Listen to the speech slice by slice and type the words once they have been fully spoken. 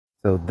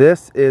So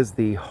this is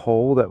the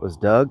hole that was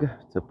dug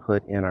to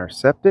put in our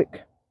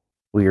septic.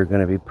 We are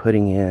going to be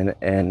putting in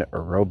an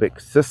aerobic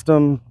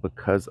system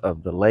because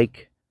of the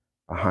lake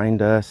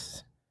behind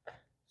us.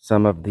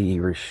 Some of the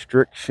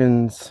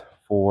restrictions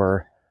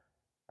for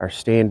our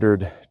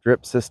standard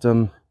drip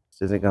system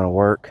isn't going to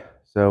work,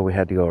 so we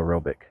had to go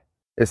aerobic.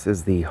 This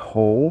is the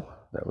hole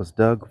that was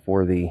dug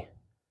for the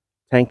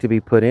tank to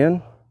be put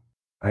in.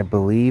 I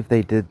believe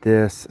they did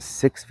this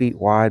 6 feet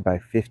wide by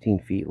 15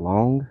 feet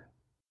long,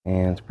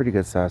 and it's a pretty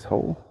good size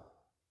hole.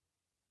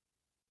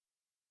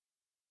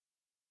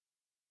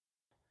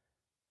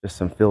 Just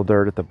some fill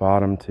dirt at the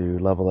bottom to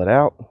level it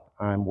out.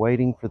 I'm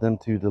waiting for them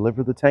to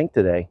deliver the tank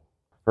today.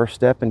 First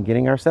step in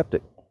getting our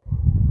septic.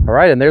 All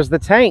right, and there's the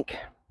tank.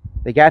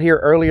 They got here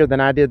earlier than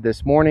I did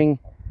this morning,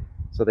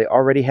 so they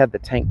already had the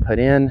tank put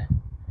in.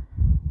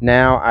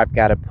 Now I've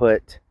got to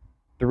put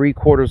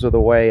 3/4 of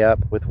the way up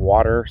with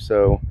water,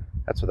 so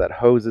that's what that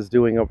hose is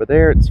doing over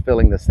there. It's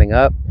filling this thing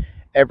up.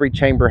 Every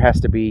chamber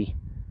has to be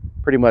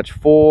pretty much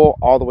full,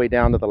 all the way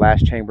down to the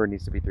last chamber. It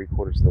needs to be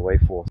 3/4 of the way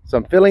full. So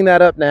I'm filling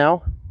that up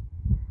now,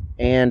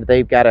 and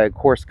they've got to, of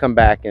course, come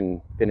back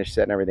and finish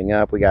setting everything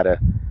up. We got to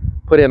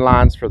put in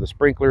lines for the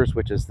sprinklers,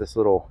 which is this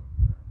little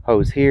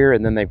hose here,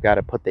 and then they've got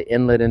to put the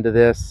inlet into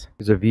this.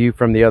 Here's a view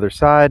from the other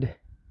side.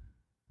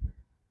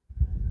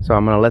 So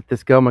I'm going to let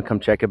this go. I'm going to come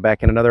check it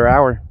back in another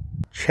hour.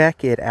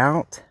 Check it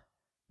out.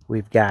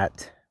 We've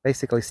got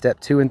basically step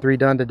 2 and 3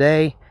 done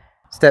today.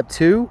 Step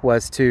 2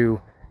 was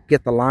to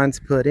get the lines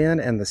put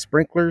in and the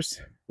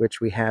sprinklers, which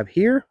we have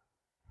here.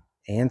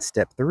 And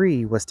step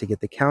 3 was to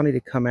get the county to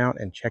come out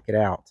and check it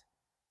out.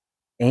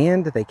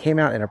 And they came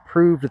out and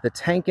approved the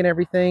tank and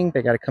everything.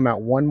 They got to come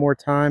out one more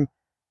time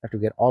after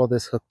we get all of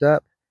this hooked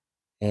up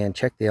and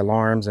check the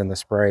alarms and the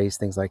sprays,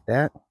 things like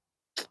that.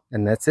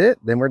 And that's it.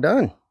 Then we're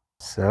done.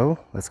 So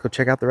let's go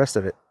check out the rest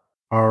of it.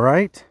 All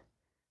right.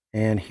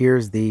 And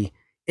here's the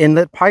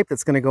inlet pipe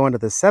that's going to go into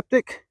the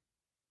septic.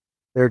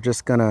 They're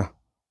just going to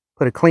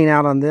put a clean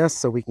out on this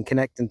so we can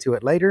connect into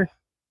it later.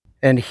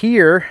 And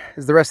here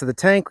is the rest of the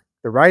tank.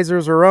 The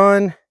risers are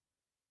on.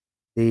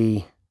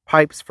 The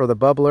pipes for the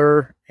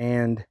bubbler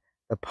and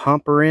the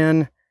pump are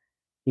in.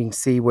 You can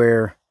see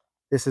where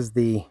this is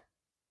the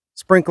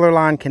sprinkler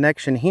line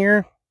connection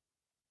here.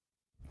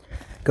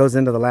 Goes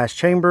into the last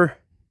chamber.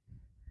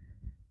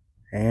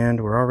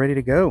 And we're all ready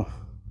to go.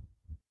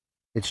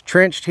 It's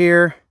trenched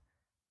here.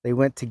 They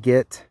went to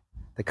get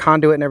the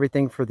conduit and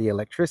everything for the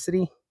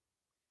electricity.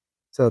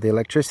 So the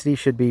electricity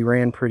should be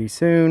ran pretty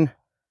soon.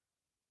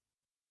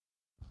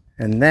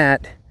 And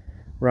that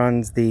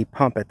runs the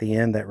pump at the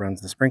end that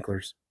runs the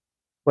sprinklers.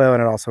 Well,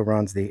 and it also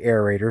runs the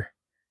aerator,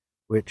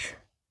 which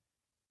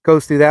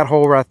goes through that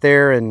hole right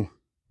there. And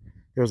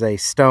there's a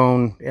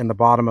stone in the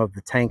bottom of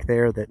the tank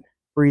there that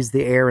breathes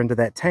the air into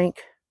that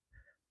tank.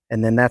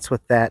 And then that's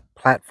what that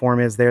platform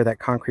is there, that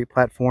concrete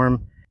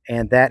platform.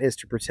 And that is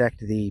to protect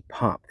the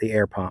pump, the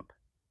air pump.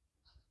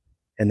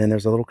 And then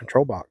there's a little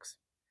control box.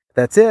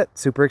 That's it.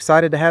 Super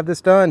excited to have this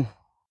done.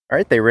 All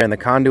right, they ran the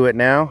conduit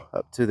now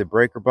up to the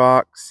breaker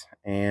box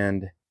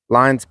and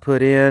lines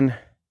put in.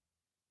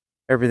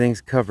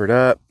 Everything's covered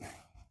up.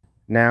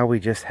 Now we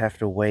just have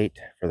to wait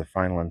for the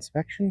final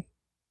inspection.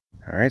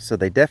 All right, so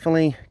they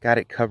definitely got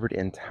it covered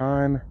in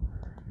time.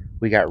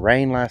 We got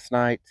rain last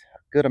night, a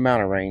good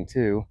amount of rain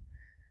too.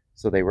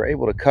 So they were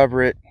able to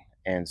cover it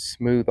and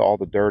smooth all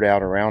the dirt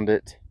out around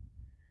it,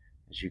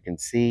 as you can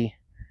see.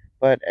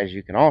 But as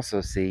you can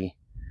also see,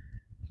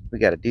 we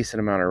got a decent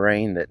amount of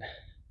rain that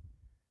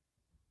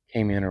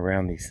came in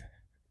around these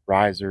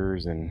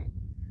risers and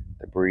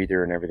the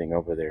breather and everything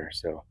over there.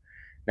 So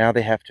now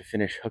they have to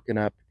finish hooking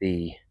up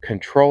the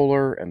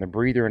controller and the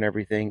breather and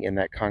everything in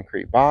that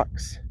concrete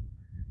box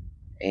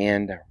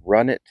and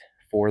run it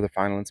for the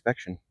final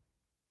inspection.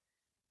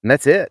 And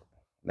that's it.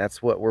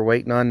 That's what we're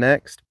waiting on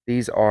next.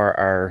 These are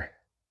our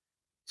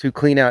 2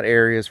 clean out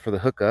areas for the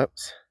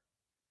hookups.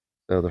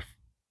 So the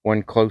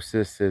one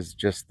closest is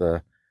just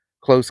the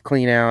close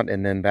clean out,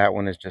 and then that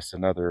one is just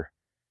another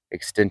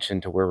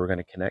extension to where we're going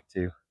to connect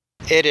to.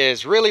 It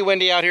is really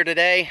windy out here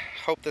today.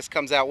 Hope this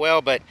comes out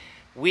well, but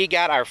we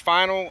got our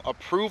final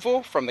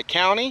approval from the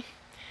county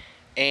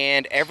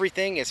and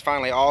everything is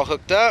finally all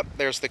hooked up.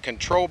 There's the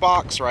control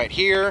box right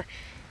here.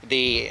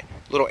 The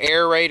little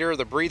aerator,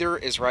 the breather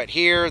is right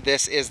here.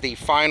 This is the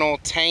final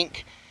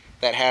tank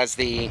that has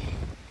the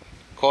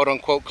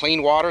quote-unquote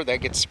clean water that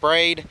gets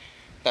sprayed.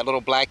 That little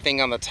black thing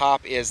on the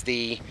top is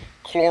the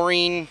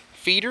chlorine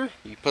feeder.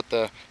 You put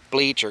the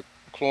bleach or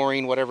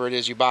chlorine, whatever it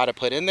is you buy, to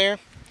put in there.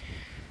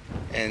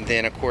 And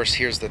then of course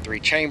here's the 3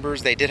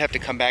 chambers. They did have to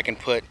come back and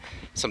put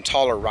some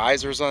taller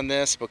risers on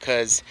this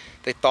because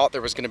they thought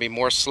there was going to be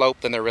more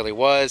slope than there really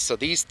was. So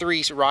these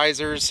 3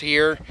 risers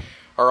here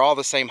are all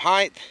the same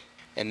height.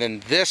 And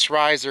then this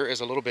riser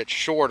is a little bit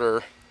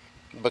shorter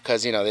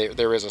because, you know,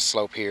 there is a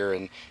slope here,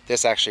 and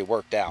this actually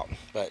worked out.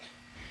 But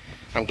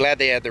I'm glad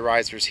they had the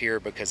risers here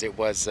because it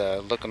was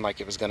looking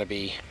like it was going to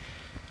be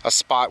a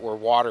spot where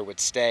water would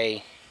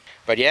stay.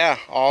 But yeah,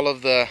 all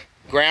of the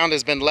ground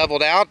has been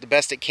leveled out the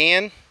best it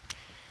can,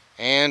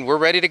 and we're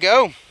ready to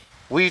go.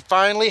 we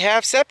finally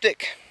have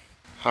septic.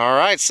 All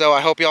right, so I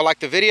hope y'all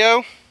liked the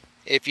video.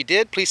 If you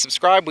did, please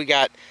subscribe. We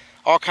got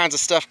all kinds of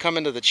stuff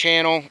coming to the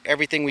channel.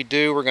 Everything we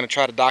do, we're going to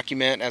try to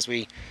document as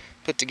we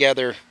put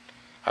together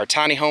our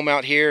tiny home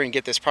out here and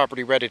get this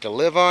property ready to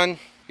live on.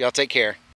 Y'all take care.